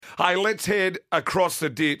Hey, let's head across the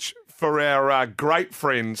ditch for our great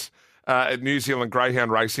friends at New Zealand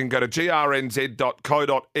Greyhound Racing. Go to grnz.co.nz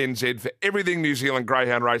for everything New Zealand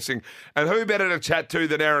Greyhound Racing. And who better to chat to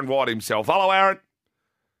than Aaron White himself? Hello, Aaron.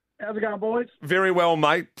 How's it going, boys? Very well,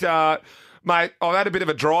 mate. Mate, I've had a bit of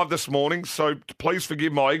a drive this morning, so please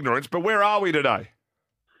forgive my ignorance, but where are we today?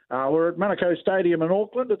 We're at Monaco Stadium in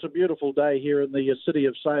Auckland. It's a beautiful day here in the city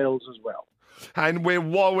of Sails as well. And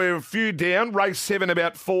while we're a few down, race 7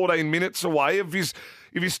 about 14 minutes away. Have you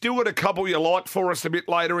still got a couple you like for us a bit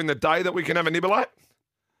later in the day that we can have a nibble at?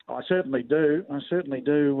 I certainly do.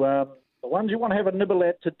 The ones you want to have a nibble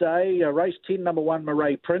at today, race 10, number 1,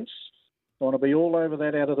 Murray Prince. I want to be all over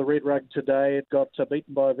that out of the red rug today. It got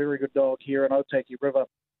beaten by a very good dog here in Otaki River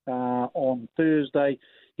on Thursday.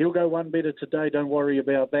 He'll go one better today, don't worry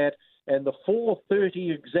about that. And the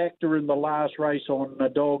 4.30 exactor in the last race on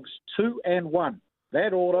dogs 2 and 1.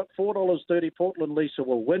 That order, $4.30, Portland Lisa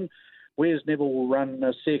will win. Where's Neville will run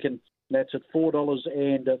second. That's at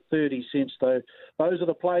 $4.30, though. Those are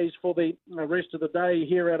the plays for the rest of the day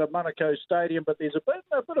here out of Monaco Stadium. But there's a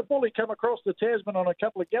bit of bully come across the Tasman on a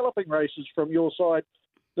couple of galloping races from your side,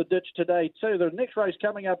 the ditch today too. The next race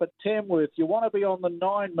coming up at Tamworth. You want to be on the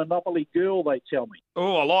 9 Monopoly Girl, they tell me.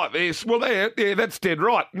 Oh, I like this. Well, yeah, that's dead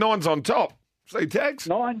right. 9's on top. See tags?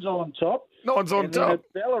 9's on top. 9's on top.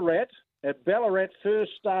 At Ballarat,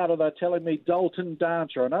 first starter, they're telling me Dalton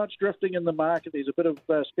Dancer. I know it's drifting in the market. There's a bit of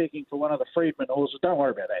specking for one of the Freedman horses. Don't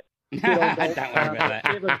worry about that. Don't worry about that.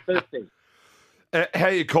 750. How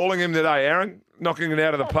are you calling him today, Aaron? Knocking it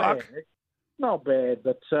out of the park? Bad. Not bad,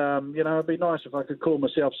 but, it'd be nice if I could call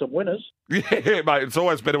myself some winners. Yeah, mate, it's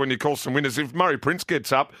always better when you call some winners. If Murray Prince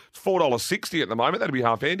gets up, it's $4.60 at the moment. That'd be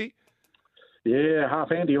half handy. Yeah,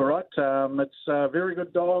 half handy, all right. It's a very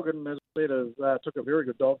good dog, and as I said, took a very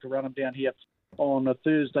good dog to run him down here on a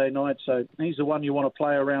Thursday night. So he's the one you want to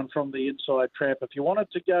play around from the inside trap. If you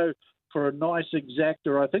wanted to go for a nice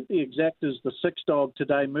exactor, I think the exactor's the 6 dog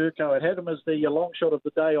today, Mirko. I had him as the long shot of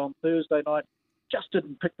the day on Thursday night. Just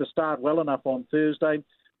didn't pick the start well enough on Thursday.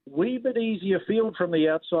 Wee bit easier field from the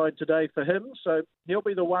outside today for him, so he'll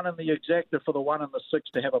be the one in the exactor for the 1 and the 6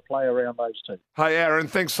 to have a play around those two. Hey, Aaron,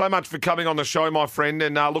 thanks so much for coming on the show, my friend,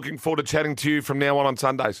 and looking forward to chatting to you from now on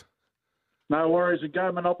Sundays. No worries, and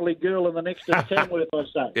go Monopoly Girl in the next Tamworth, I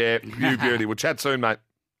say. Yeah, you beauty. We'll chat soon, mate.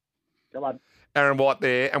 Come on. Aaron White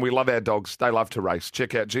there, and we love our dogs. They love to race.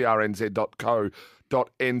 Check out grnz.co.nz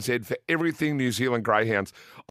for everything New Zealand Greyhounds.